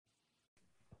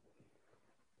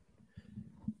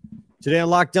Today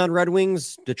on Locked On Red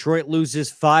Wings, Detroit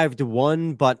loses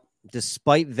 5-1, but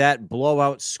despite that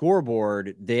blowout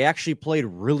scoreboard, they actually played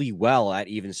really well at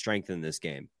even strength in this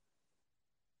game.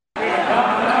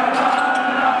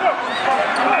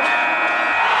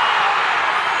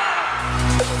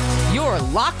 You're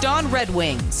Locked On Red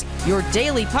Wings, your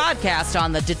daily podcast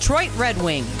on the Detroit Red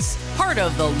Wings, part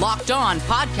of the Locked On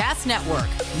Podcast Network,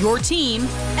 your team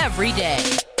every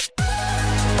day.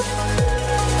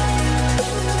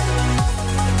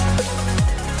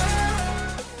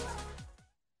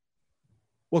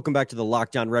 Welcome back to the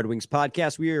Locked On Red Wings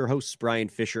podcast. We are your hosts, Brian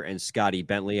Fisher and Scotty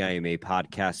Bentley. I am a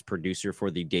podcast producer for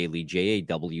the Daily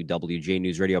JAWWJ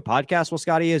News Radio podcast, while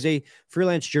Scotty is a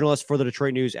freelance journalist for the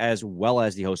Detroit News, as well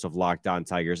as the host of Locked On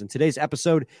Tigers. And today's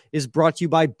episode is brought to you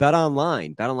by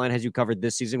BetOnline. BetOnline has you covered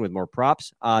this season with more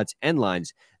props, odds, and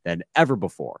lines than ever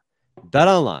before.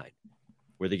 BetOnline,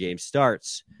 where the game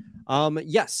starts.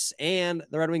 Yes, and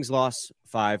the Red Wings lost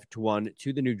 5-1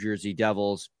 to the New Jersey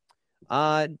Devils.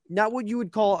 Not what you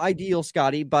would call ideal,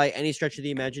 Scotty, by any stretch of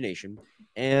the imagination.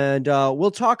 And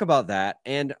we'll talk about that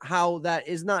and how that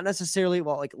is not necessarily,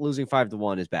 well, like losing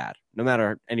 5-1 is bad, no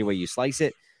matter any way you slice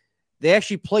it. They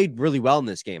actually played really well in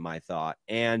this game, I thought.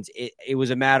 And it was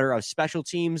a matter of special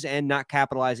teams and not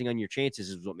capitalizing on your chances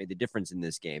is what made the difference in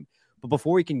this game. But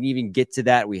before we can even get to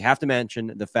that, we have to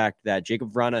mention the fact that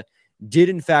Jakub Vrana did,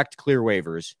 in fact, clear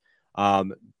waivers.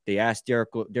 They asked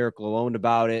Derek Lalonde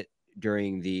about it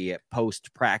during the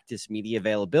post-practice media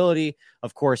availability.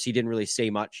 Of course, he didn't really say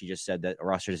much. He just said that a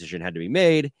roster decision had to be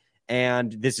made,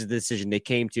 and this is the decision they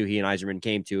came to, he and Yzerman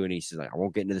came to, and he says, I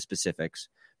won't get into the specifics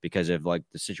because of like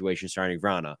the situation surrounding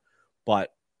Vrana. But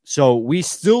so we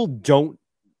still don't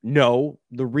know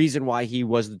the reason why he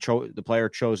was the player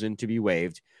chosen to be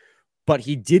waived, but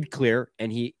he did clear,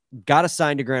 and he got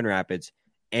assigned to Grand Rapids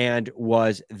and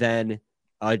was then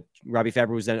Robbie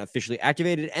Fabry was then officially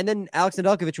activated, and then Alex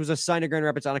Nedeljkovic was assigned to Grand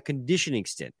Rapids on a conditioning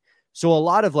stint. So a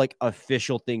lot of like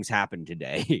official things happened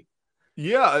today.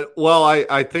 Yeah, well,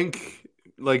 I think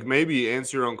like maybe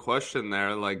answer your own question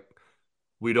there. Like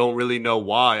we don't really know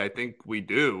why. I think we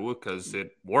do because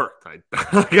it worked. I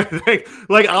think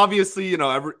like obviously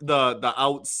the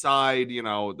outside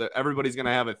everybody's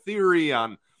gonna have a theory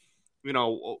on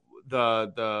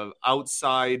the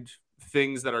outside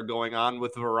things that are going on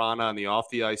with Vrana and the off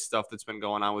the ice stuff that's been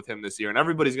going on with him this year. And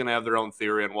everybody's going to have their own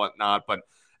theory and whatnot. But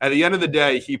at the end of the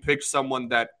day, he picked someone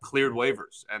that cleared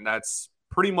waivers. And that's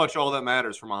pretty much all that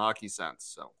matters from a hockey sense.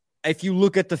 So if you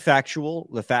look at the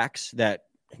facts that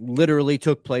literally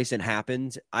took place and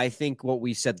happened, I think what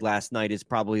we said last night is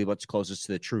probably what's closest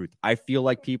to the truth. I feel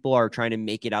like people are trying to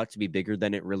make it out to be bigger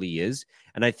than it really is.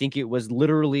 And I think it was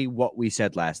literally what we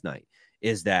said last night,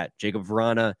 is that Jakub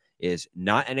Vrana is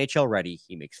not NHL ready.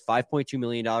 He makes $5.2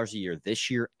 million a year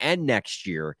this year and next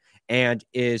year, and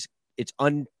it's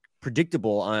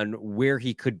unpredictable on where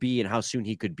he could be and how soon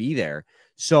he could be there.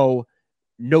 So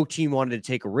no team wanted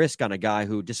to take a risk on a guy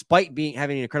who, despite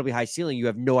having an incredibly high ceiling, you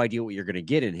have no idea what you're going to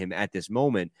get in him at this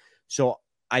moment. So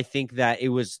I think that it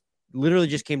was literally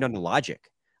just came down to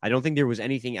logic. I don't think there was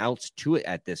anything else to it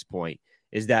at this point,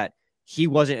 is that he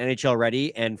wasn't NHL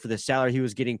ready, and for the salary he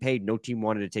was getting paid, no team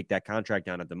wanted to take that contract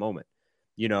down at the moment.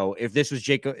 If this was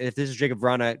Jakub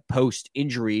Vrana post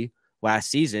injury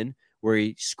last season, where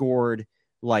he scored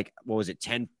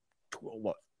 16,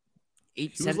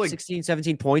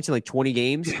 17 points in 20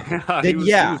 games, then he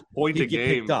was point a he'd get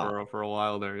game picked up for a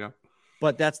while there. Yeah.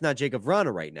 But that's not Jakub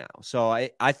Vrana right now. So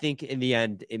I think in the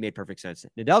end, it made perfect sense.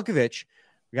 Nedeljkovic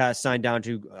got signed down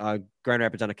to Grand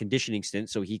Rapids on a conditioning stint,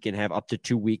 so he can have up to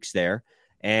 2 weeks there.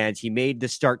 And he made the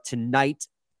start tonight,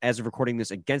 as of recording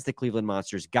this, against the Cleveland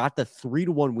Monsters, got the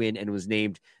 3-1 win, and was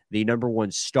named the number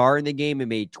one star in the game and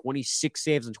made 26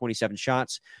 saves and 27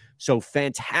 shots. So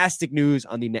fantastic news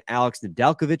on the Alex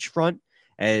Nedeljkovic front,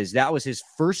 as that was his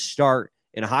first start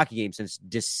in a hockey game since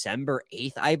December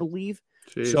 8th, I believe.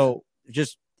 Jeez. So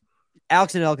just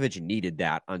Alex Nedeljkovic needed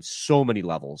that on so many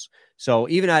levels. So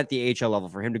even at the AHL level,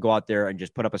 for him to go out there and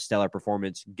just put up a stellar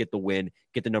performance, get the win,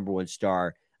 get the number one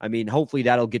star, I mean, hopefully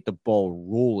that'll get the ball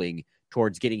rolling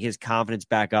towards getting his confidence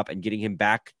back up and getting him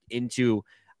back into,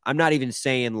 I'm not even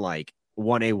saying like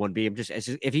 1A, 1B. I'm just,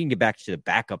 if he can get back to the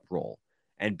backup role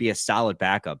and be a solid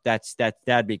backup,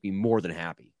 that'd make me more than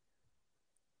happy.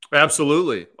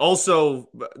 Absolutely. Also,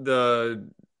 the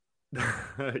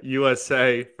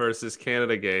USA versus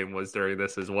Canada game was during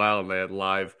this as well, and they had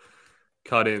live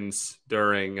cut-ins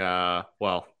during the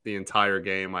entire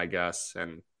game, I guess,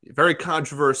 and pretty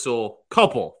controversial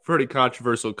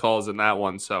calls in that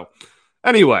one. So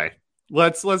anyway,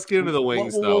 let's get into the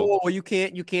Wings. Whoa. You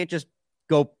can't just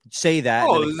go say that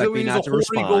and then expect me not to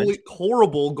respond.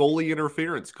 Horrible goalie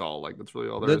interference call. Like, that's really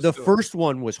all there is. The first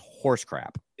one was horse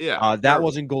crap. Yeah. That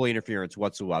wasn't goalie interference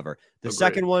whatsoever. The Agreed.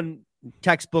 second one,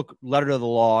 textbook, letter to the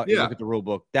law, you Yeah. look at the rule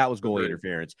book, that was goalie Agreed.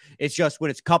 interference. It's just when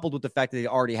it's coupled with the fact that they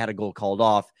already had a goal called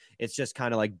off, it's just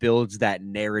kind of like builds that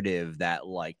narrative that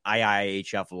like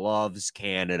IIHF loves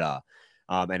Canada.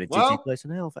 And it did take place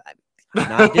in Halifax. I'm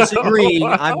not disagreeing.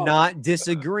 I'm not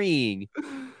disagreeing.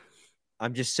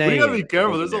 I'm just saying. We gotta be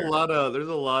careful. There's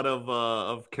a lot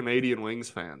of Canadian Wings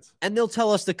fans, and they'll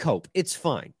tell us to cope. It's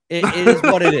fine. It is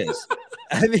what it is.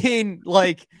 I mean,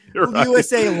 like right.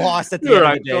 USA lost at the end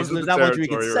of the day, so there's not much we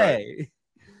can say. Right.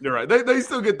 You're right. They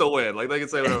still get the win. Like, they can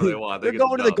say whatever they want. They're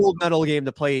going to the gold medal game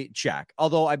to play Czech.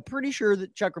 Although I'm pretty sure the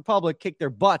Czech Republic kicked their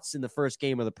butts in the first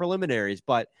game of the preliminaries.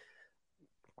 But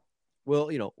who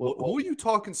are you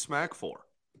talking smack for?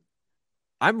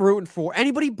 I'm rooting for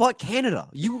anybody but Canada.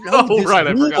 You know, right?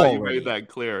 I forgot you made that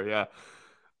clear. Yeah,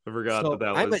 I forgot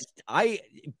that was. I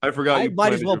forgot. I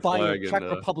might as well buy a Czech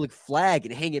Republic flag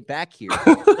and hang it back here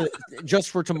just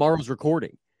for tomorrow's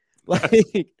recording.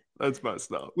 Like, that's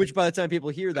messed up. Which by the time people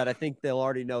hear that, I think they'll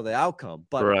already know the outcome.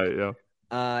 But right,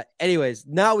 yeah. Anyways,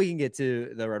 now we can get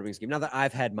to the Red Wings game. Now that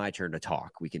I've had my turn to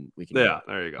talk, we can. Yeah,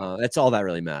 there you go. That's all that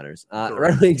really matters.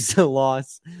 Red Wings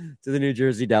lost to the New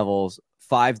Jersey Devils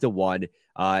 5-1.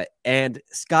 And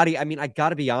Scotty, I mean, I got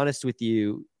to be honest with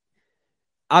you.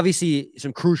 Obviously,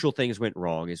 some crucial things went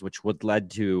wrong, which would led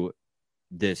to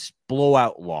this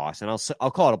blowout loss, and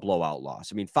I'll call it a blowout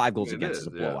loss. I mean, 5 goals against is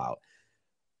a blowout.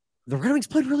 The Red Wings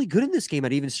played really good in this game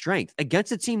at even strength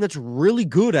against a team that's really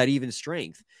good at even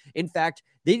strength. In fact,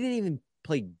 they didn't even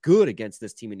play good against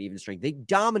this team in even strength. They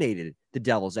dominated the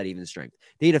Devils at even strength.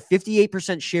 They had a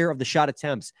 58% share of the shot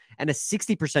attempts and a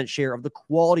 60% share of the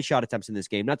quality shot attempts in this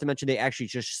game. Not to mention they actually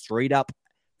just straight up,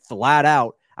 flat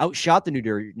out, outshot the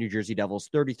New Jersey Devils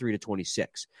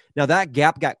 33-26. Now, that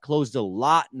gap got closed a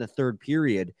lot in the third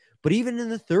period, but even in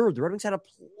the third, the Red Wings had a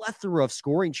plethora of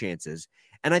scoring chances.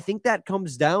 And I think that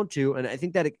comes down to, and I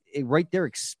think that it right there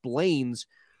explains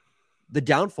the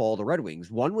downfall of the Red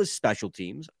Wings. One was special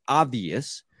teams,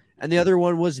 obvious, and the other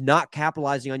one was not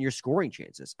capitalizing on your scoring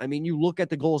chances. I mean, you look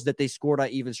at the goals that they scored at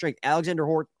even strength. Alexander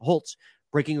Holtz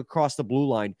breaking across the blue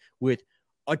line with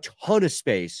a ton of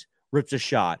space, rips a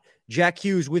shot. Jack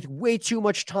Hughes with way too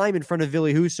much time in front of Ville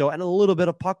Husso and a little bit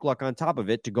of puck luck on top of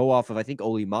it to go off of, I think,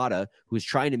 Olli Maatta, who was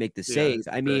trying to make the save.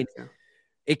 I mean,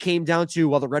 it came down to,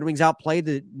 while the Red Wings outplayed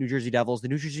the New Jersey Devils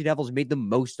made the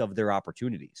most of their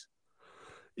opportunities.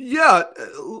 Yeah,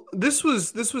 this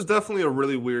was definitely a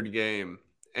really weird game.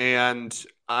 And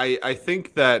I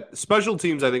think that special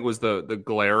teams, I think, was the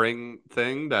glaring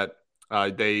thing that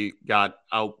they got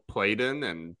outplayed in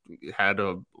and had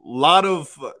a lot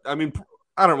of, I mean,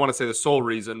 I don't want to say the sole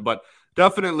reason, but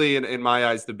definitely in my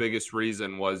eyes, the biggest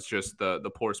reason was just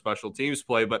the poor special teams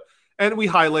play. And we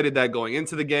highlighted that going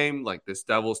into the game. Like, this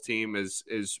Devils team is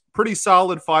pretty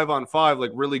solid 5-on-5,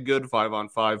 like really good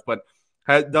 5-on-5, but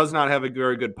does not have a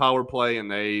very good power play,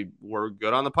 and they were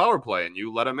good on the power play, and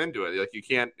you let them into it. Like, you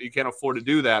can't afford to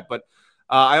do that. But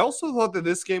I also thought that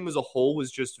this game as a whole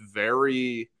was just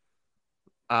very,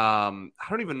 I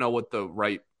don't even know what the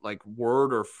right like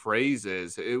word or phrase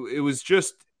is. It was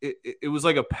just, it was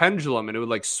like a pendulum, and it would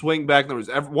like swing back. There was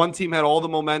one team had all the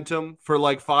momentum for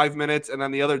like 5 minutes, and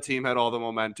then the other team had all the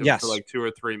momentum for like 2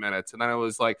 or 3 minutes. And then it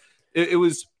was like, it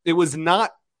was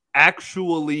not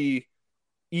actually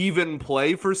even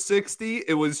play for 60.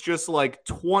 It was just like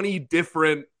 20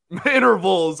 different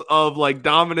intervals of like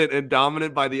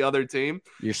dominant by the other team.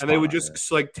 And they would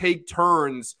just like take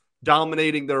turns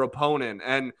dominating their opponent.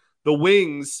 And the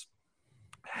Wings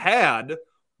had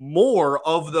more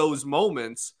of those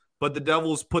moments, but the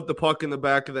Devils put the puck in the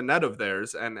back of the net of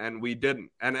theirs, and we didn't.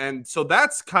 And so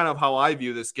that's kind of how I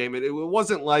view this game. It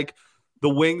wasn't like the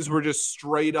Wings were just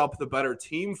straight up the better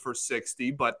team for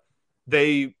 60, but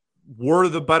they were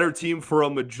the better team for a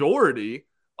majority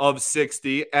of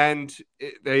 60, and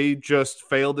they just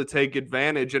failed to take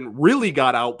advantage and really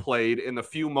got outplayed in the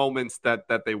few moments that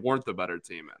they weren't the better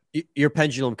team in. Your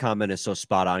pendulum comment is so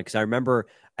spot on, because I remember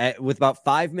with about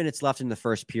 5 minutes left in the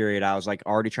first period, I was like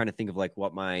already trying to think of like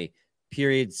what my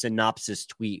period synopsis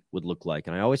tweet would look like.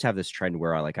 And I always have this trend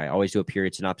where I always do a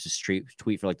period synopsis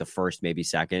tweet for like the first, maybe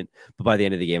second, but by the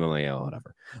end of the game, I'm like, oh,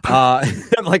 whatever.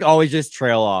 I'm like always just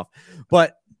trail off.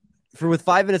 But with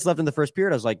 5 minutes left in the first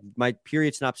period, I was like, my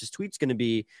period synopsis tweet's going to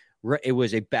be, it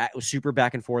was super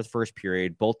back and forth first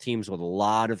period, both teams with a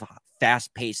lot of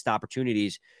fast paced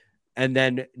opportunities, And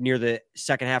then near the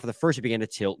second half of the first, it began to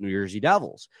tilt New Jersey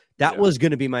Devils. That was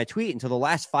going to be my tweet until the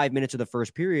last 5 minutes of the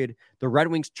first period. The Red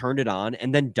Wings turned it on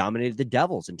and then dominated the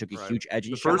Devils and took a huge edgy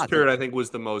shot. The first period, I think, was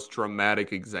the most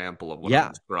dramatic example of what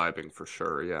I'm describing for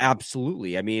sure. Yeah,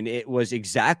 absolutely. I mean, it was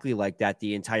exactly like that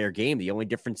the entire game. The only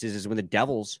difference is when the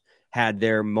Devils had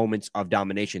their moments of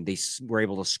domination, they were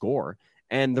able to score,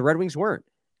 and the Red Wings weren't.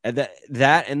 And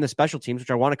that and the special teams,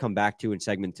 which I want to come back to in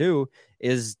segment 2,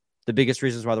 is the biggest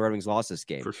reasons why the Red Wings lost this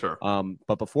game. For sure.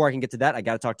 But before I can get to that, I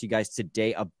got to talk to you guys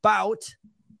today about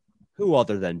who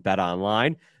other than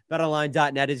BetOnline.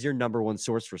 BetOnline.net is your number one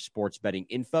source for sports betting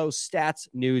info, stats,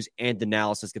 news, and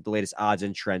analysis. Get the latest odds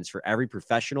and trends for every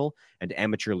professional and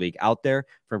amateur league out there,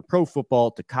 from pro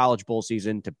football to college bowl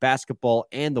season to basketball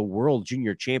and the World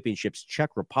Junior Championships.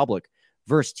 Czech Republic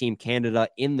versus Team Canada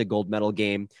in the gold medal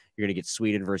game. You're going to get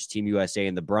Sweden versus Team USA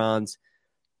in the bronze.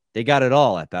 They got it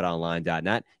all at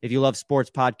betonline.net. If you love sports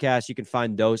podcasts, you can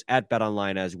find those at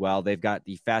BetOnline as well. They've got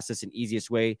the fastest and easiest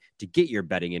way to get your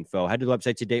betting info. Head to the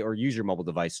website today or use your mobile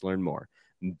device to learn more.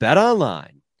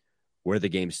 BetOnline, where the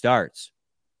game starts.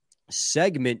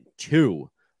 Segment 2,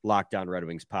 Locked On Red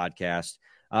Wings podcast.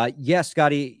 Yes,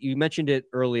 Scotty, you mentioned it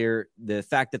earlier, the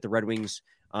fact that the Red Wings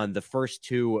on the first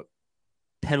 2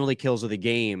 penalty kills of the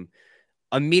game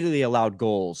immediately allowed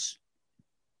goals,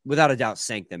 without a doubt,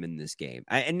 sank them in this game.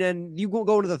 And then you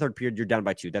go into the third period, you're down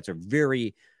by 2. That's a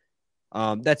very,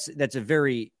 that's a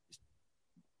very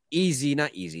easy,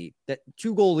 not easy. That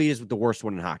 2-goal lead is the worst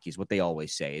one in hockey, is what they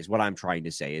always say, is what I'm trying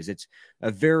to say, is it's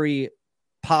a very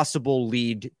possible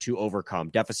lead to overcome,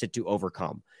 deficit to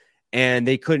overcome. And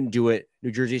they couldn't do it.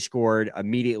 New Jersey scored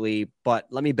immediately, but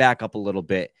let me back up a little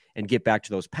bit and get back to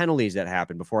those penalties that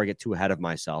happened before I get too ahead of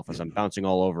myself, as I'm bouncing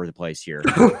all over the place here.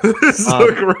 This is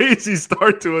a crazy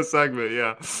start to a segment,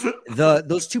 yeah.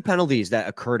 Those 2 penalties that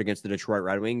occurred against the Detroit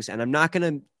Red Wings, and I'm not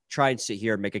going to try and sit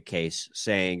here and make a case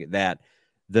saying that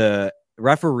the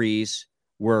referees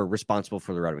were responsible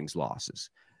for the Red Wings' losses.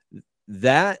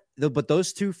 But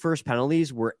those 2 first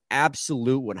penalties were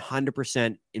absolute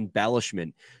 100%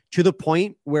 embellishment, to the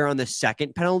point where on the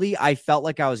second penalty, I felt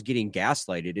like I was getting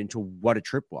gaslighted into what a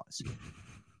trip was.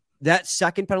 That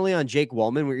second penalty on Jake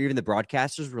Wallman, where even the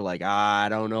broadcasters were like, I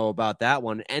don't know about that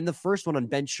one. And the first one on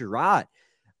Ben Chiarot,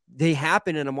 they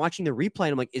happen, and I'm watching the replay,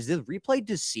 and I'm like, is this replay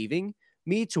deceiving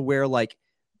me to where, like,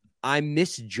 I'm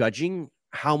misjudging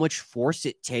how much force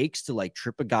it takes to, like,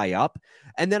 trip a guy up?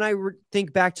 And then I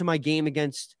think back to my game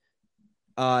against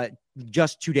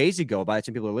just 2 days ago, by the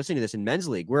time people are listening to this, in men's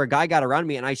league, where a guy got around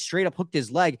me and I straight up hooked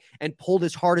his leg and pulled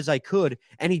as hard as I could,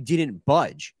 and he didn't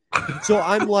budge. So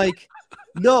I'm like,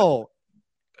 no,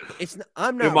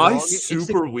 I'm not. Am I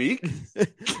super weak?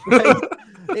 Right?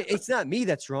 It's not me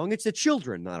that's wrong. It's the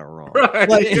children that are wrong. Right,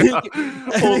 like, yeah.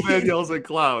 Old man yells at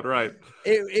cloud. Right.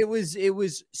 It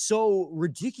was so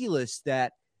ridiculous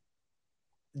that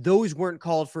those weren't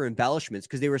called for embellishments,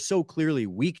 because they were so clearly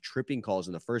weak tripping calls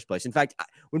in the first place. In fact,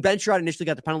 when Ben Chiarot initially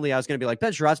got the penalty, I was going to be like,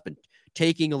 Ben Chiarot's been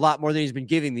taking a lot more than he's been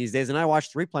giving these days. And I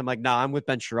watched the replay. I'm like, nah, I'm with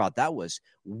Ben Chiarot. That was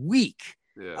weak.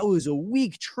 Yeah. That was a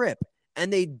weak trip.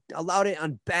 And they allowed it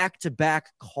on back-to-back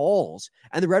calls.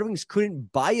 And the Red Wings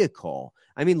couldn't buy a call.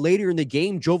 I mean, later in the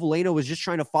game, Joe Veleno was just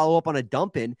trying to follow up on a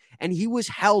dump-in, and he was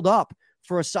held up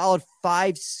for a solid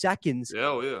 5 seconds,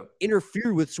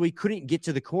 interfered with, so he couldn't get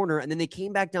to the corner. And then they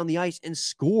came back down the ice and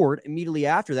scored immediately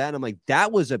after that. And I'm like,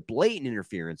 that was a blatant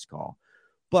interference call.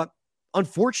 But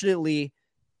unfortunately,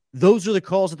 those are the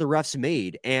calls that the refs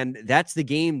made. And that's the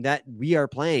game that we are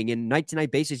playing. And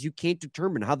night-to-night basis, you can't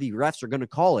determine how the refs are going to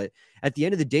call it. At the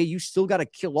end of the day, you still got to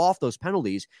kill off those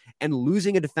penalties, and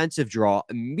losing a defensive draw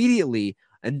immediately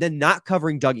and then not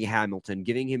covering Dougie Hamilton,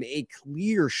 giving him a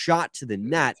clear shot to the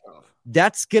net.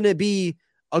 That's going to be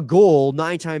a goal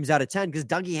 9 times out of 10, because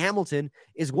Dougie Hamilton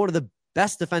is one of the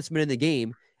best defensemen in the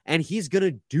game, and he's going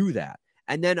to do that.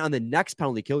 And then on the next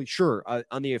penalty kill, sure,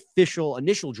 on the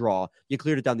initial draw, you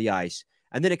cleared it down the ice.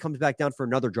 And then it comes back down for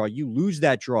another draw. You lose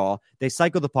that draw. They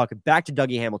cycle the puck back to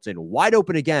Dougie Hamilton, wide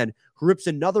open again, who rips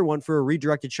another one for a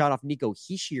redirected shot off Nico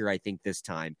Hischier, I think, this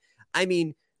time. I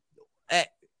mean,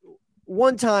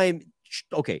 one time,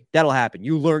 okay, that'll happen.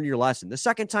 You learn your lesson. The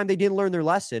second time, they didn't learn their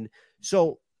lesson.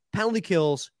 So penalty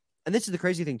kills, and this is the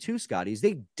crazy thing too, Scotty, is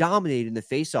they dominated in the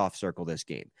faceoff circle this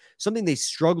game. Something they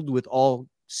struggled with all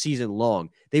season long.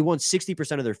 They won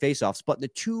 60% of their faceoffs, but the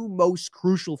 2 most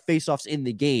crucial faceoffs in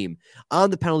the game, on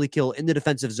the penalty kill in the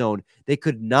defensive zone, they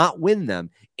could not win them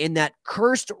in that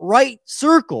cursed right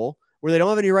circle where they don't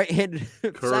have any right-handed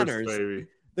centers. Baby.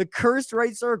 The cursed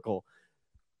right circle.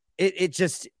 It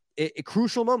just,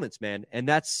 crucial moments, man. And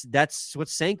that's what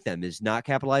sank them, is not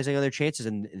capitalizing on their chances,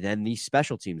 and then these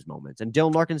special teams moments. And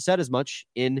Dylan Larkin said as much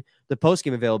in the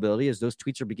postgame availability, as those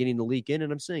tweets are beginning to leak in,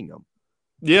 and I'm seeing them.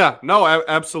 Yeah, no,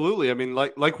 absolutely. I mean,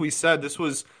 like we said, this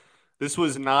was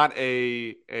not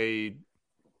a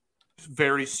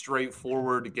very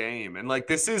straightforward game, and like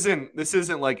this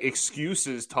isn't like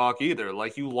excuses talk either.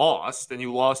 Like, you lost, and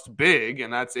you lost big,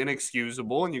 and that's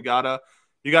inexcusable, and you gotta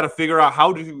figure out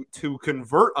how to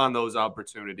convert on those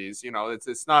opportunities. You know,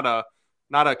 it's not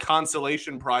a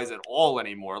consolation prize at all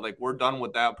anymore. Like, we're done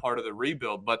with that part of the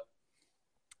rebuild. But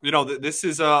you know, this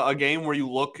is a game where you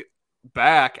look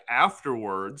back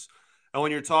afterwards, and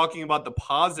when you're talking about the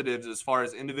positives as far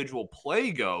as individual play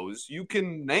goes, you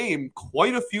can name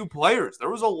quite a few players.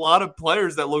 There was a lot of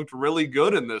players that looked really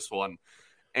good in this one,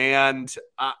 and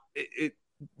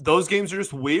those games are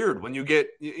just weird when you get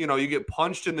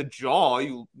punched in the jaw,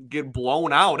 you get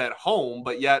blown out at home,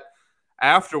 but yet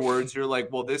afterwards you're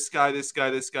like, well, this guy,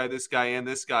 and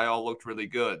this guy all looked really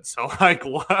good. So like,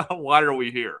 why are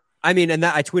we here? I mean, and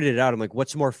that I tweeted it out. I'm like,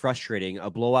 what's more frustrating, a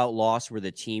blowout loss where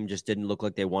the team just didn't look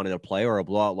like they wanted to play, or a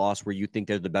blowout loss where you think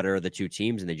they're the better of the two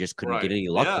teams and they just couldn't get any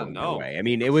luck going their way? I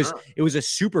mean, it was a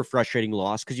super frustrating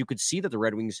loss because you could see that the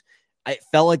Red Wings, I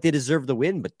felt like they deserved the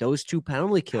win, but those two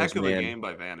penalty kills, heck of man. a game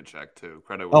by Vanacek too.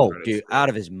 Credit. Dude, out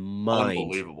of his mind,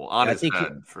 unbelievable. On his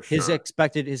head, for sure.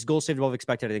 His goal saved above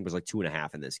expected, I think, was like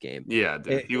 2.5 in this game. Yeah,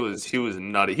 dude, he was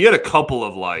nutty. He had a couple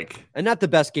of and not the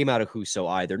best game out of Husso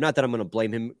either. Not that I'm going to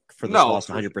blame him for this loss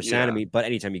 100%. I mean, but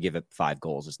anytime you give it 5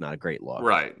 goals, it's not a great look.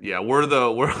 Right. Yeah, we're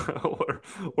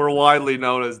widely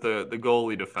known as the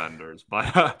goalie defenders,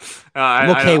 but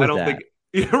I'm okay with that. Think.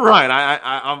 You're right.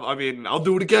 I mean, I'll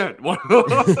do it again.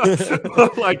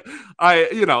 Like,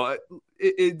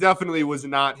 it definitely was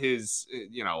not his,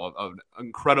 an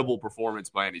incredible performance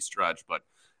by any stretch, but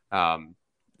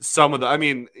some of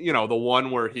the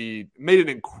one where he made an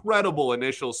incredible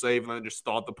initial save and then just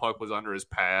thought the puck was under his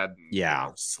pad.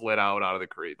 And, slid out of the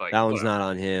crease. Like, that one's not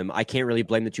on him. I can't really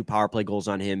blame the 2 power play goals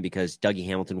on him because Dougie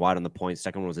Hamilton wide on the point. The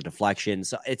second one was a deflection.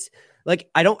 So it's like,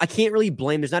 I can't really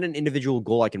blame. There's not an individual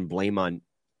goal I can blame on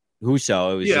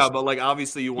Husso. It was but like,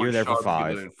 obviously you weren't there for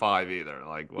 5. In 5 either.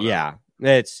 Like, whatever. Yeah,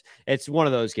 it's one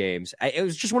of those games. It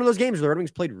was just one of those games where the Red Wings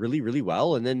played really, really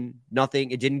well, and then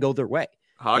it didn't go their way.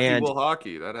 Hockey. That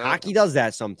happens. Hockey does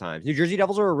that sometimes. New Jersey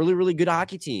Devils are a really, really good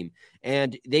hockey team,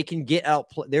 and they can get out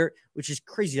there, which is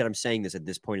crazy that I'm saying this at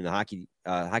this point in the hockey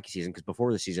season, because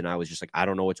before the season I was just like, I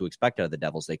don't know what to expect out of the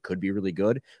Devils. They could be really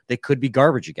good. They could be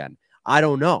garbage again. I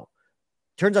don't know.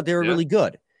 Turns out they were really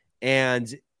good,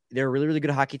 and they're a really, really good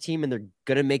hockey team, and they're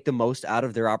going to make the most out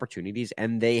of their opportunities,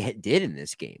 and they did in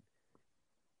this game.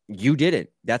 You didn't.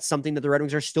 That's something that the Red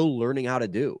Wings are still learning how to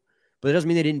do, but it doesn't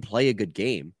mean they didn't play a good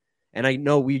game. And I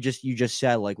know you just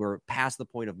said, like, we're past the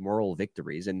point of moral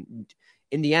victories. And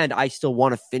in the end, I still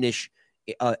want to finish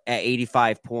at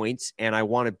 85 points, and I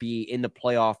want to be in the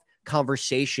playoff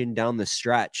conversation down the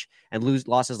stretch, and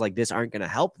losses like this aren't going to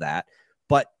help that.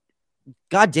 But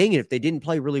God dang it, if they didn't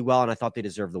play really well, and I thought they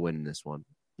deserved the win in this one.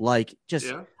 Like,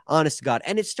 honest to God.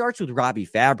 And it starts with Robbie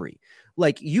Fabry.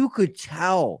 Like, you could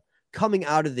tell coming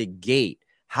out of the gate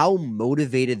how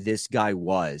motivated this guy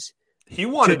was. He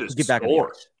wanted to get back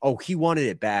score. Oh, he wanted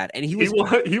it bad. And he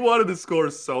wanted to score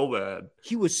so bad.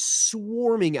 He was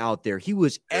swarming out there. He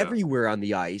was everywhere on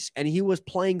the ice, and he was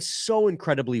playing so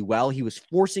incredibly well. He was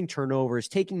forcing turnovers,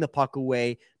 taking the puck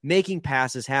away, making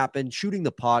passes happen, shooting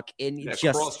the puck, and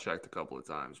just cross-checked a couple of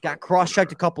times. Got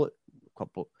cross-checked a couple.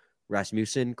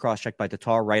 Rasmussen cross-checked by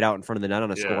Tatar right out in front of the net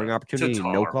on a scoring opportunity.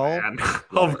 Tatar, no call.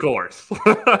 Of course.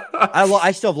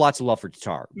 I still have lots of love for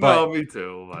Tatar. But no, me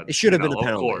too. But, it should have been a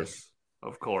penalty.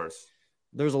 Of course.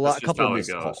 There's a couple of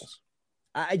missed calls.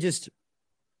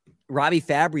 Robbie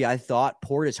Fabry, I thought,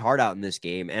 poured his heart out in this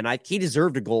game, and he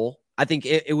deserved a goal. I think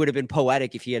it would have been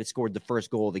poetic if he had scored the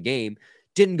first goal of the game.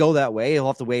 Didn't go that way. He'll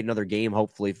have to wait another game,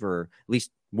 hopefully, for at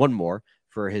least one more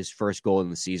for his first goal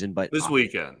in the season. But this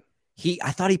weekend.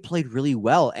 I thought he played really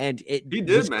well, and he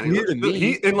did, man. You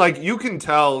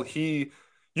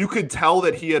could tell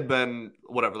that he had been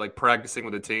practicing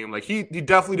with the team. Like, he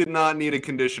definitely did not need a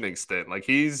conditioning stint. Like,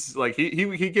 he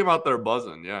came out there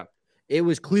buzzing. Yeah, it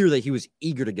was clear that he was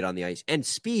eager to get on the ice, and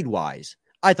speed wise,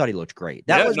 I thought he looked great.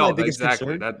 That was my biggest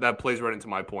concern. That plays right into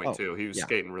my point too. He was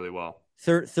skating really well.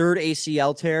 Third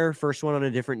ACL tear, first one on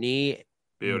a different knee.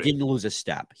 Beauty. Didn't lose a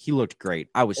step. He looked great.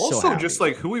 I was also so happy. Just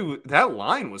like that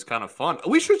line was kind of fun.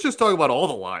 We should just talk about all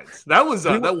the lines. That was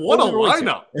what a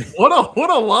lineup. What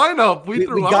a lineup we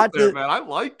threw out there, man. I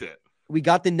liked it. we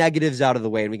got the negatives out of the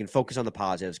way and we can focus on the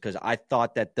positives, because I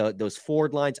thought that those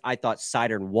forward lines, I thought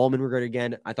Seider and Woolman were good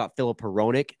again. I thought Filip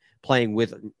Hronek playing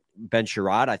with Ben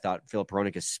Sherrod. I thought Filip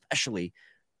Hronek especially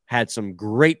had some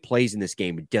great plays in this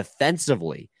game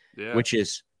defensively, which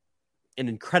is an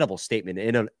incredible statement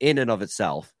in and of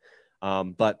itself.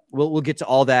 But we'll get to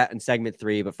all that in segment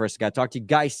 3. But first, I got to talk to you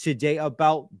guys today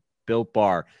about Built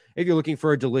Bar. If you're looking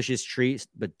for a delicious treat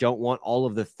but don't want all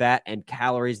of the fat and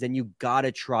calories, then you got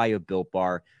to try a Built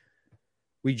Bar.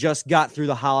 We just got through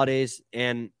the holidays,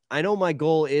 and I know my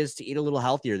goal is to eat a little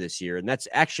healthier this year, and that's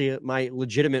actually my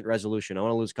legitimate resolution. I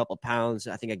want to lose a couple of pounds.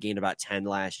 I think I gained about 10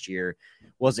 last year.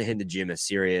 Wasn't hitting the gym as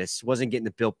serious. Wasn't getting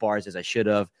the Built Bars as I should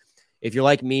have. If you're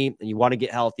like me and you want to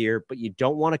get healthier, but you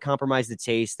don't want to compromise the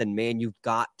taste, then, man, you've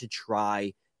got to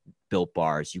try Built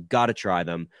Bars. You've got to try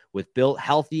them. With Built,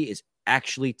 healthy is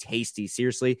actually tasty.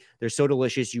 Seriously, they're so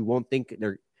delicious you won't think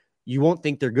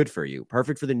they're good for you.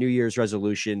 Perfect for the New Year's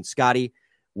resolution. Scotty,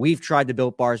 we've tried the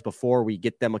Built Bars before. We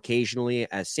get them occasionally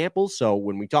as samples, so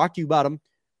when we talk to you about them,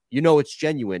 you know it's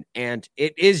genuine, and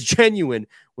it is genuine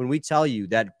when we tell you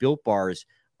that Built Bars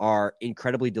are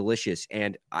incredibly delicious.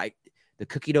 And the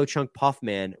cookie dough chunk puff,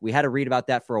 man, we had to read about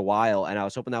that for a while, and I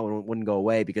was hoping that one wouldn't go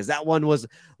away, because that one was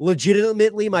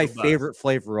legitimately my favorite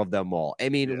flavor of them all. I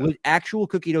mean, with actual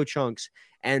cookie dough chunks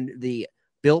and the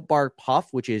Built Bar Puff,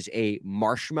 which is a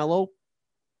marshmallow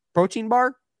protein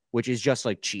bar, which is just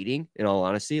like cheating, in all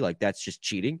honesty. Like, that's just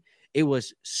cheating. It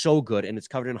was so good, and it's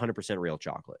covered in 100% real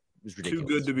chocolate. It was ridiculous.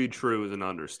 Too good to be true is an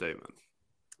understatement.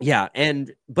 Yeah,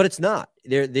 but it's not.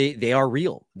 They are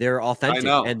real. They're authentic,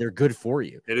 and they're good for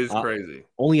you. It is crazy.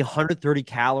 Only 130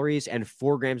 calories and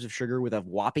 4 grams of sugar with a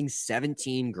whopping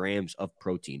 17 grams of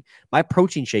protein. My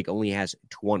protein shake only has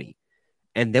 20,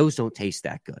 and those don't taste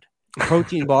that good.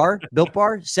 Protein bar, Built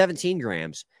Bar, 17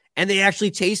 grams, and they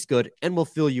actually taste good and will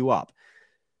fill you up.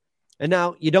 And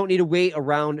now you don't need to wait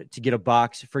around to get a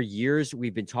box. For years,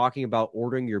 we've been talking about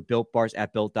ordering your Built Bars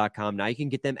at Built.com. Now you can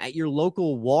get them at your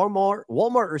local Walmart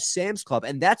or Sam's Club.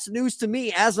 And that's news to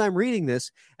me as I'm reading this,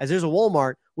 as there's a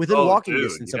Walmart within walking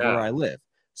distance of where I live.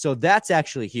 So that's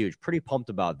actually huge. Pretty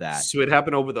pumped about that. So it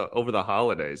happened over the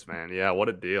holidays, man. Yeah, what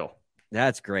a deal.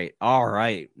 That's great. All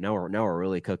right. Now we're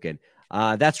really cooking.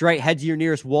 That's right. Head to your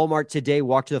nearest Walmart today.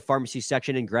 Walk to the pharmacy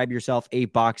section and grab yourself a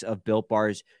box of Built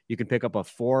Bars. You can pick up a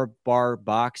 4-bar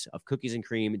box of cookies and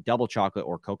cream, double chocolate,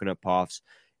 or coconut puffs.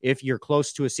 If you're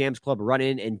close to a Sam's Club, run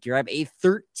in and grab a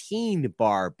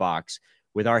 13-bar box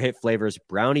with our hit flavors,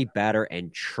 brownie, batter,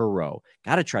 and churro.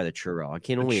 Got to try the churro. I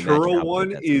can't only imagine. The churro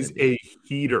one is a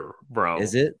heater, bro.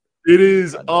 Is it? It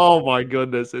is. Oh, my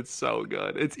goodness. It's so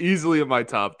good. It's easily in my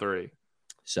top 3.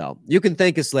 So you can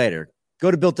thank us later. Go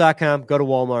to Built.com, go to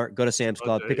Walmart, go to Sam's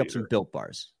Club, pick up some Built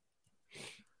Bars.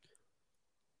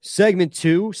 Segment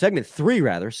 3,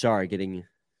 rather. Sorry, getting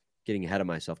ahead of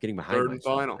myself, getting behind Third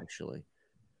myself, and final. actually.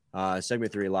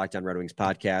 Segment 3, Locked On Red Wings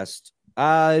podcast.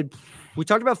 We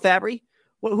talked about Fabry.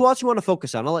 Who else you want to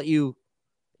focus on? I'll let you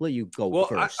go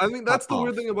first. I think that's the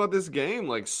weird thing about this game.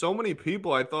 Like, so many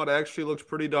people I thought actually looked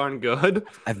pretty darn good.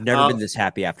 I've never been this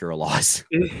happy after a loss.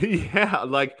 Yeah,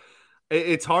 like,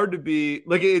 it's hard to be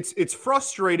like, it's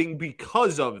frustrating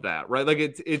because of that, right? Like,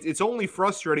 it's only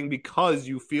frustrating because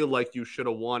you feel like you should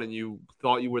have won and you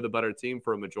thought you were the better team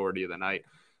for a majority of the night.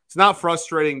 It's not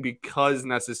frustrating because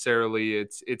necessarily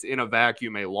it's in a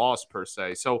vacuum a loss per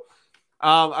se. So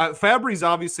Fabry's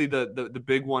obviously the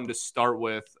big one to start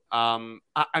with.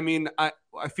 I mean, I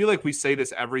feel like we say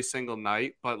this every single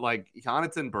night, but like,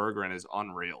 Jonathan Berggren is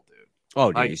unreal, dude. Oh,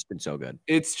 dude, like, he's been so good.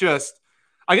 It's just,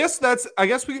 I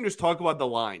guess we can just talk about the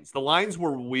lines. The lines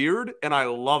were weird, and I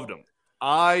loved them.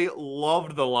 I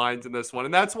loved the lines in this one,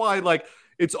 and that's why, like,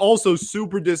 it's also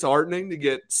super disheartening to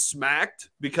get smacked,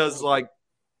 because, like,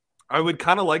 I would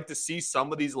kind of like to see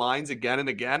some of these lines again and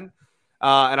again.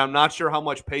 And I'm not sure how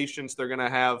much patience they're going to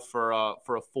have for a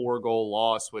 4-goal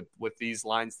loss with these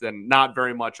lines. Then not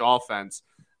very much offense,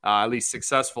 at least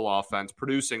successful offense,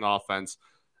 producing offense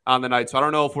on the night. So I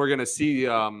don't know if we're going to see.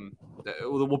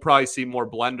 We'll probably see more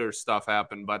blender stuff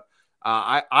happen, but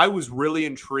I was really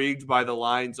intrigued by the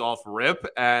lines off rip,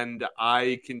 and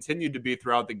I continued to be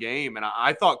throughout the game. And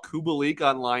I thought Kubalik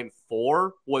on line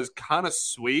 4 was kind of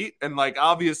sweet, and like,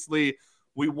 obviously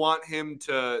we want him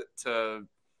to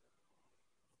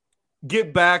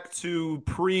get back to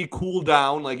pre-cool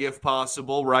down, like, if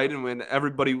possible, right? And when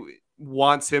everybody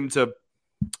wants him to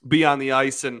be on the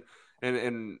ice and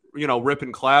you know,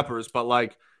 ripping clappers, but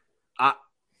like, I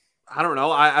don't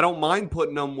know. I don't mind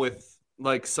putting them with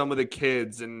like some of the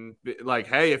kids and like,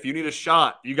 hey, if you need a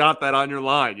shot, you got that on your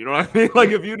line. You know what I mean? Like,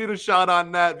 if you need a shot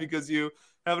on that because you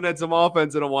haven't had some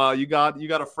offense in a while. You got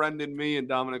a friend in me and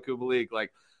Dominic Kubalik.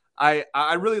 Like,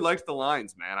 I really liked the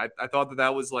lines, man. I thought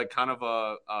that was like kind of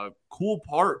a cool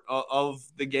part of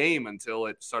the game until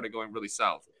it started going really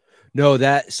south. No,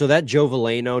 that Joe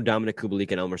Veleno, Dominic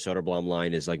Kubalik, and Elmer Soderblom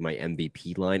line is like my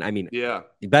MVP line. I mean, yeah,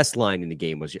 the best line in the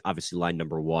game was obviously line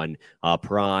number one.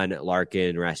 Perron,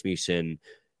 Larkin, Rasmussen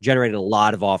generated a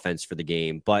lot of offense for the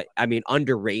game, but I mean,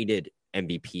 underrated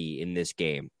MVP in this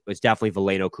game was definitely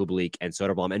Veleno, Kubalik, and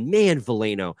Soderblom. And man,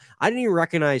 Veleno, I didn't even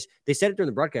recognize. They said it during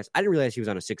the broadcast. I didn't realize he was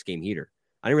on a 6-game heater.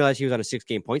 I didn't realize he was on a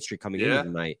 6-game point streak coming into the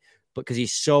night. Because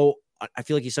I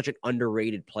feel like he's such an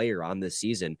underrated player on this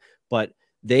season. But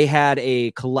they had a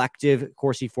collective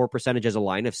Corsi for percentage as a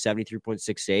line of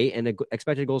 73.68 and an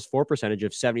expected goals for percentage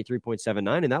of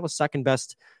 73.79. And that was second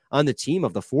best on the team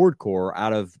of the forward core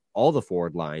out of all the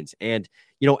forward lines. And,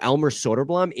 you know, Elmer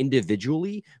Soderblom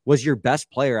individually was your best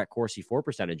player at Corsi for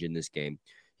percentage in this game.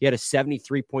 He had a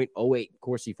 73.08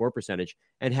 Corsi for percentage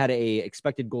and had a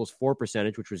expected goals for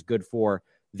percentage, which was good for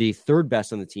the third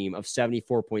best on the team of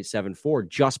 74.74,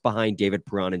 just behind David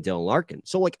Perron and Dylan Larkin.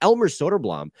 So like Elmer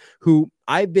Soderblom, who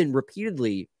I've been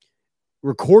repeatedly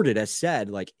recorded as said,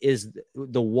 like is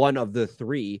the one of the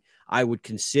three I would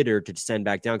consider to send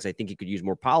back down because I think he could use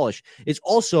more polish, is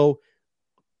also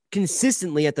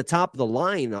consistently at the top of the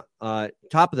line,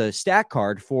 top of the stat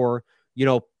card for, you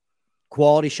know,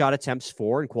 quality shot attempts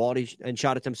for and quality and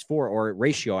shot attempts for, or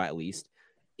ratio at least.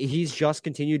 He's just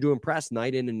continued to impress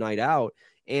night in and night out.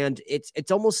 And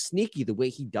it's almost sneaky the way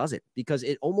he does it, because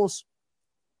it almost,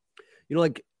 you know,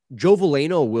 like Joe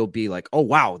Veleno will be like, oh,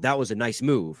 wow, that was a nice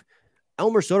move.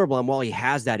 Elmer Soderblom, while he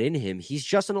has that in him, he's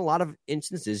just in a lot of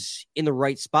instances in the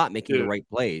right spot, making the right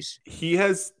plays. He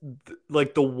has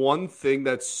like the one thing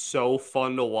that's so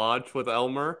fun to watch with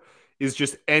Elmer is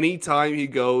just anytime he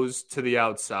goes to the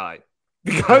outside.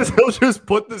 Because he'll just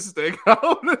put the stick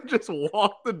out and just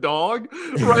walk the dog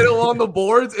right along the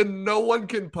boards and no one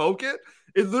can poke it.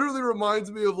 It literally reminds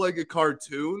me of like a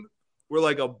cartoon where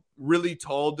like a really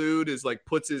tall dude is like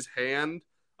puts his hand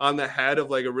on the head of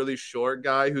like a really short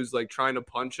guy who's like trying to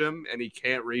punch him and he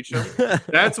can't reach him.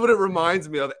 That's what it reminds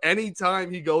me of. Anytime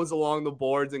he goes along the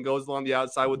boards and goes along the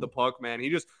outside with the puck, man, he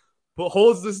just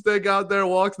holds the stick out there,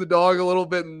 walks the dog a little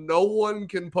bit, and no one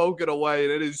can poke it away.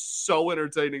 And it is so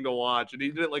entertaining to watch. And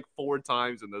he did it like 4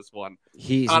 times in this one.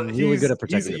 He's really good at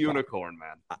protecting. He's a unicorn,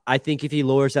 man. I think if he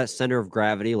lowers that center of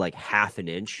gravity like half an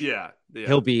inch,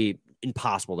 he'll be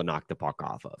impossible to knock the puck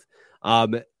off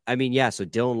of. I mean, yeah, so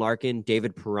Dylan Larkin,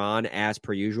 David Perron, as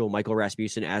per usual, Michael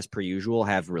Rasmussen, as per usual,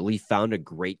 have really found a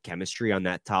great chemistry on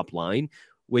that top line,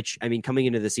 which, I mean, coming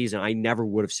into the season, I never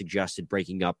would have suggested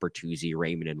breaking up Bertuzzi,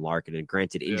 Raymond, and Larkin. And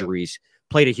granted, injuries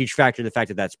played a huge factor in the fact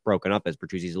that that's broken up, as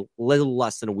Bertuzzi's a little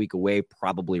less than a week away,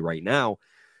 probably right now.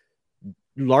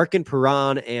 Larkin,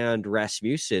 Perron, and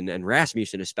Rasmussen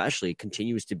especially,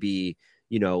 continues to be,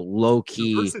 you know,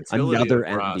 low-key another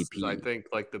MVP. I think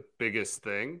like the biggest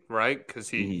thing, right? Because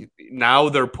now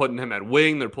they're putting him at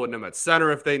wing, they're putting him at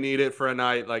center if they need it for a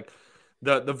night. Like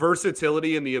the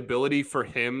versatility and the ability for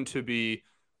him to be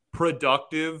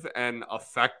productive and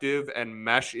effective and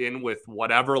mesh in with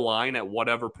whatever line at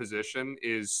whatever position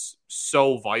is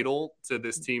so vital to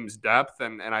this team's depth.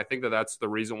 And I think that that's the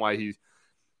reason why he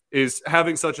is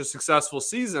having such a successful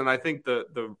season. I think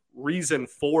the reason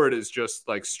for it is just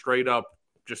like straight up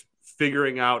just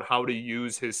figuring out how to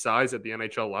use his size at the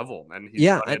NHL level. And he's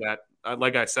done it at,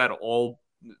 like I said, all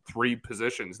 3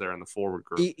 positions there in the forward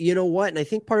group. You know what? And I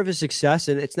think part of his success,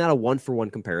 and it's not a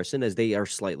 1-for-1 comparison as they are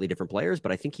slightly different players,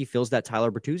 but I think he fills that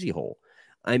Tyler Bertuzzi hole.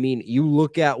 I mean, you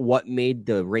look at what made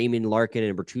the Raymond, Larkin,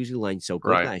 and Bertuzzi line so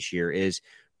good last year is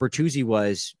Bertuzzi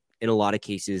was, in a lot of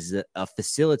cases, a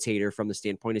facilitator from the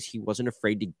standpoint is he wasn't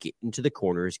afraid to get into the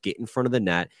corners, get in front of the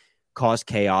net, cause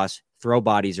chaos, throw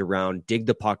bodies around, dig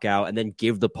the puck out, and then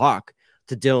give the puck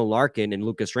to Dylan Larkin and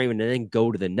Lucas Raymond, and then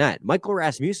go to the net. Michael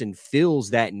Rasmussen fills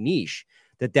that niche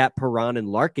that Perron and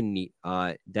Larkin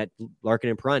that Larkin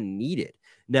and Perron needed.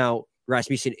 Now,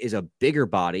 Rasmussen is a bigger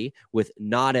body with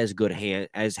not as good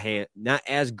not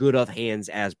as good of hands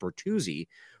as Bertuzzi,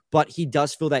 but he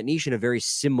does fill that niche in a very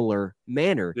similar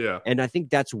manner. Yeah. And I think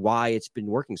that's why it's been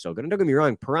working so good. And don't get me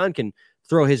wrong, Perron can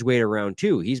throw his weight around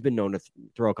too. He's been known to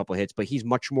throw a couple of hits, but he's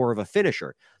much more of a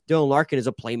finisher. Dylan Larkin is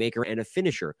a playmaker and a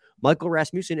finisher. Michael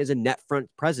Rasmussen is a net front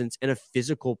presence and a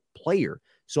physical player.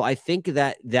 So I think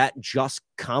that just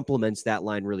complements that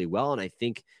line really well. And I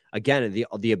think, again,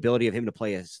 the ability of him to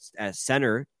play as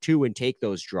center too and take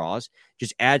those draws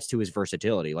just adds to his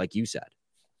versatility, like you said.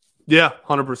 Yeah,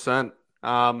 100%.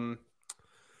 Trying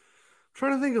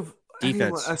to think of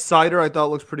Defense. A Sider I thought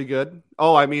looked pretty good.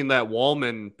 Oh, I mean that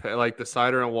Wallman, like the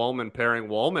Sider and Wallman pairing.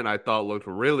 Wallman I thought looked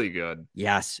really good.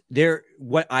 Yes.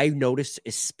 What I noticed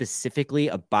is specifically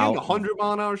Getting about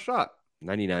 100-mile-an-hour shot.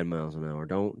 99 miles an hour.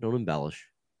 Don't embellish.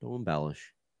 Don't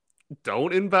embellish.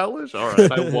 Don't embellish? All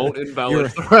right, I won't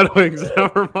embellish the Red Wings.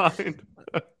 Never mind.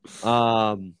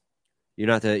 You're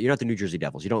not the New Jersey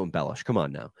Devils. You don't embellish. Come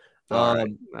on now. All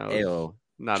right. Ayo.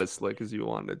 Not as slick as you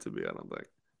wanted it to be, I don't think.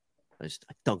 I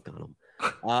dunked on him.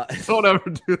 Don't ever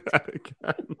do that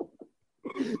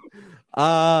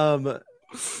again.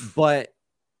 But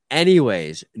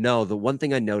anyways, no, the one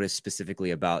thing I noticed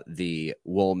specifically about the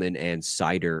Wollman and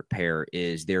Sider pair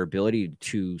is their ability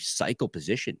to cycle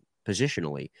positionally.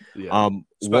 Yeah.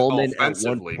 Wollman at one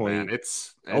Offensively, point, man,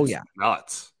 it's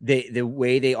nuts. The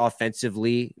way they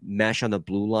offensively mesh on the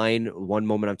blue line. One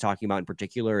moment I'm talking about in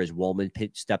particular is Wollman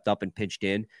stepped up and pinched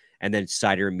in, and then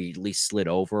Sider immediately slid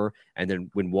over. And then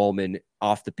when Wollman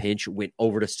off the pinch went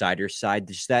over to Sider's side,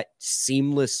 just that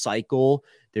seamless cycle.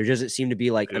 There doesn't seem to be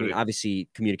like, I mean, obviously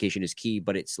communication is key,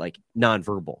 but it's like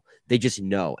nonverbal. They just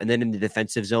know. And then in the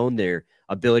defensive zone, their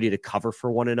ability to cover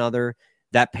for one another.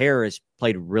 That pair has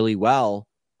played really well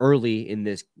early in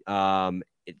this 2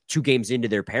 games into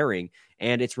their pairing,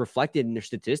 and it's reflected in their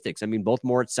statistics. I mean, both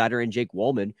Moritz Seider and Jake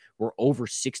Wollman were over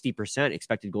 60%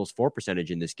 expected goals for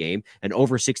percentage in this game and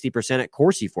over 60% at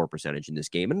Corsi for percentage in this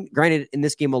game. And granted, in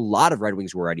this game, a lot of Red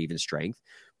Wings were at even strength,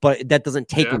 but that doesn't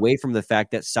take away from the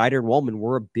fact that Seider and Wollman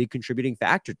were a big contributing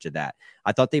factor to that.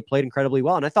 I thought they played incredibly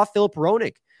well, and I thought Filip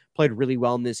Hronek played really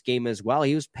well in this game as well.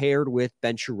 He was paired with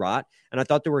Ben Chiarot, and I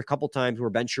thought there were a couple times where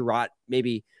Ben Chiarot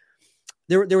maybe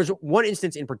there was one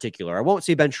instance in particular. I won't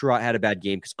say Ben Chiarot had a bad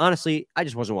game because honestly, I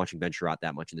just wasn't watching Ben Chiarot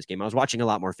that much in this game. I was watching a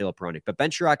lot more Filip Hronek, but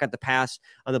Ben Chiarot got the pass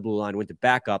on the blue line, went to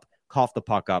back up, coughed the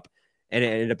puck up, and it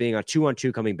ended up being a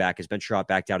 2-on-2 coming back as Ben Chiarot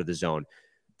backed out of the zone.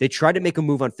 They tried to make a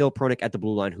move on Filip Hronek at the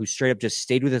blue line, who straight up just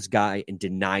stayed with his guy and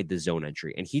denied the zone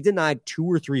entry. And he denied 2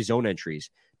 or 3 zone entries.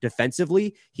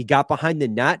 Defensively, he got behind the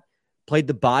net, played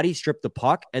the body, stripped the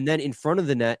puck, and then in front of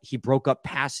the net, he broke up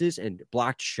passes and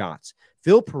blocked shots.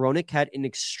 Filip Hronek had an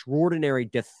extraordinary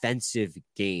defensive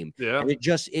game. Yeah. And it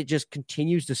just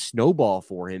continues to snowball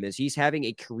for him as he's having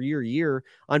a career year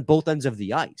on both ends of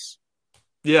the ice.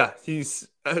 Yeah, he's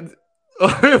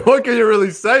what can you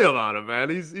really say about him, man?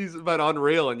 He's been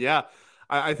unreal. And yeah,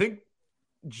 I think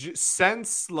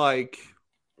since like,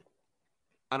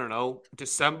 I don't know,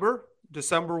 December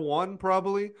 1,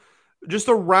 probably just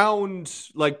around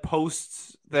like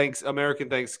post American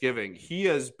Thanksgiving, he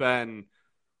has been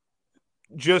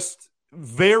just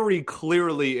very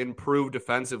clearly improved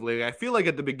defensively. I feel like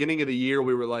at the beginning of the year,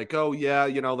 we were like, oh yeah,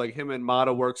 like him and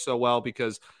Mata work so well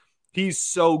because he's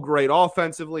so great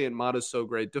offensively and Mata's so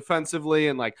great defensively.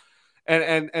 And like,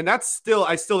 and that's still,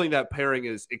 I still think that pairing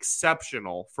is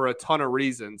exceptional for a ton of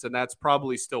reasons. And that's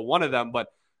probably still one of them, but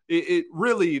it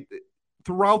really,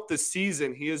 throughout the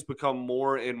season, he has become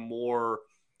more and more,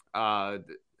 I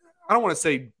don't want to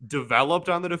say developed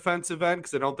on the defensive end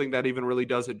because I don't think that even really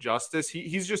does it justice.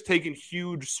 He's just taken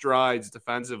huge strides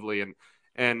defensively.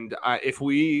 And if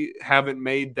we haven't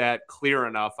made that clear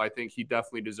enough, I think he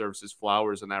definitely deserves his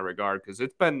flowers in that regard because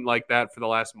it's been like that for the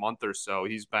last month or so.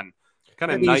 He's been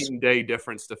kind of night and day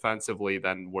difference defensively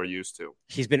than we're used to.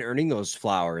 He's been earning those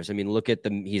flowers. I mean, look at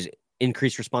them. He's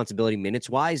increased responsibility minutes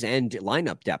wise and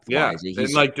lineup depth wise. Yeah,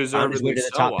 and like deservedly so,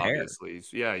 top obviously.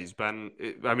 Yeah, he's been,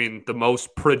 I mean, the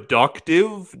most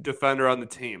productive defender on the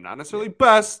team. Not necessarily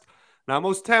best, not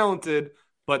most talented,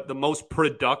 but the most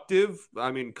productive,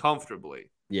 I mean, comfortably.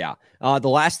 Yeah. The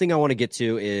last thing I want to get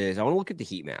to is I want to look at the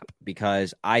heat map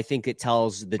because I think it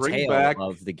tells the tale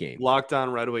of the game. Locked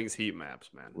On Red Wings heat maps,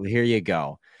 man. Well, here you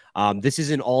go. This is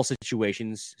in all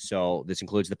situations, so this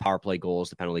includes the power play goals,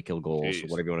 the penalty kill goals,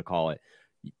 whatever you want to call it.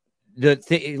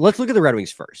 Let's look at the Red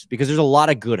Wings first because there's a lot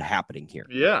of good happening here.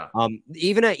 Yeah.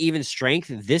 Even at even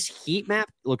strength, this heat map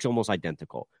looks almost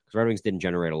identical because Red Wings didn't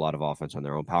generate a lot of offense on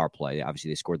their own power play. Obviously,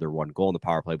 they scored their 1 goal in the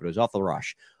power play, but it was off the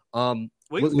rush.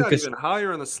 Wings got even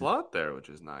higher in the slot there, which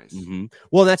is nice. Mm-hmm.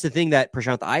 Well, that's the thing that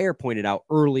Prashant Iyer pointed out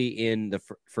early in the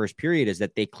first period is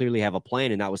that they clearly have a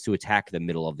plan, and that was to attack the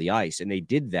middle of the ice, and they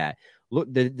did that.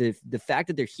 Look, the fact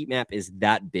that their heat map is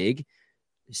that big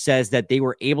says that they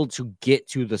were able to get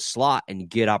to the slot and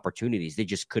get opportunities. They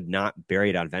just could not bury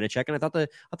it on Vanecek, and I thought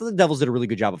the Devils did a really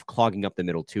good job of clogging up the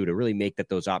middle too to really make sure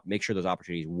those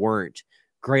opportunities weren't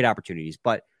great opportunities,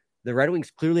 but. The Red Wings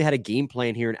clearly had a game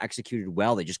plan here and executed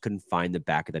well. They just couldn't find the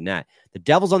back of the net. The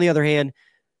Devils, on the other hand,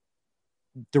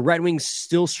 the Red Wings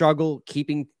still struggle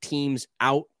keeping teams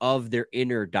out of their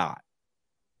inner dot,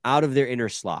 out of their inner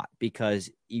slot,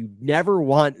 because you never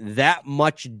want that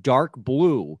much dark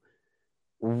blue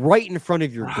right in front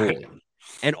of your Right. goal.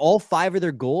 And all 5 of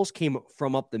their goals came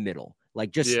from up the middle,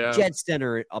 like just Yeah. dead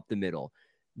center up the middle.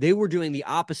 They were doing the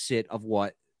opposite of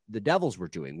what the Devils were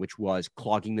doing, which was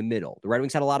clogging the middle. The Red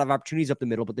Wings had a lot of opportunities up the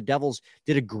middle, but the Devils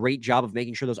did a great job of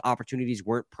making sure those opportunities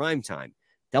weren't prime time.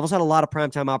 Devils had a lot of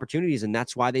primetime opportunities, and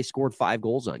that's why they scored 5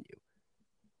 goals on you.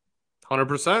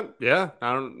 100%. Yeah.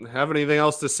 I don't have anything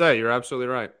else to say. You're absolutely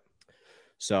right.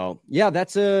 So, yeah,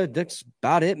 that's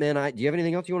about it, man. Do you have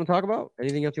anything else you want to talk about?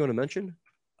 Anything else you want to mention?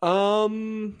 I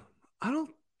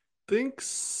don't think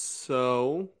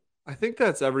so. I think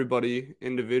that's everybody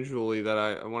individually that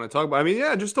I want to talk about. I mean,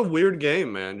 yeah, just a weird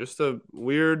game, man. Just a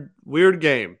weird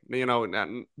game. You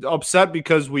know, upset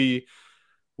because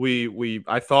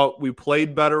I thought we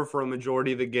played better for a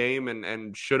majority of the game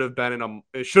and should have been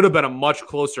a much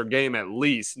closer game at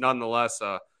least. Nonetheless,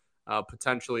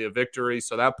 potentially a victory.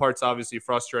 So that part's obviously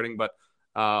frustrating, but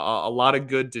a lot of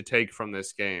good to take from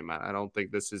this game. I don't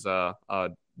think this is a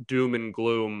doom and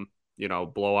gloom,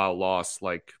 blowout loss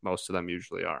like most of them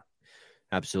usually are.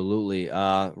 Absolutely.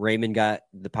 Raymond got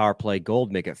the power play goal,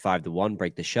 make it 5-1,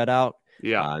 break the shutout.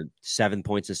 Yeah. 7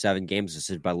 points in 7 games. This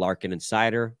is by Larkin and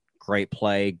Seider. Great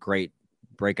play, great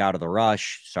break out of the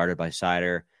rush, started by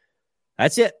Seider.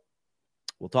 That's it.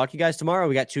 We'll talk to you guys tomorrow.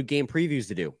 We got 2 game previews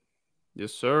to do.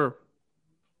 Yes, sir.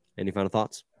 Any final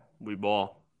thoughts? We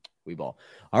ball.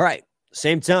 All right.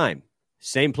 Same time,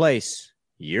 same place,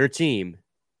 your team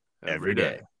every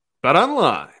day. Bet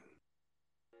online.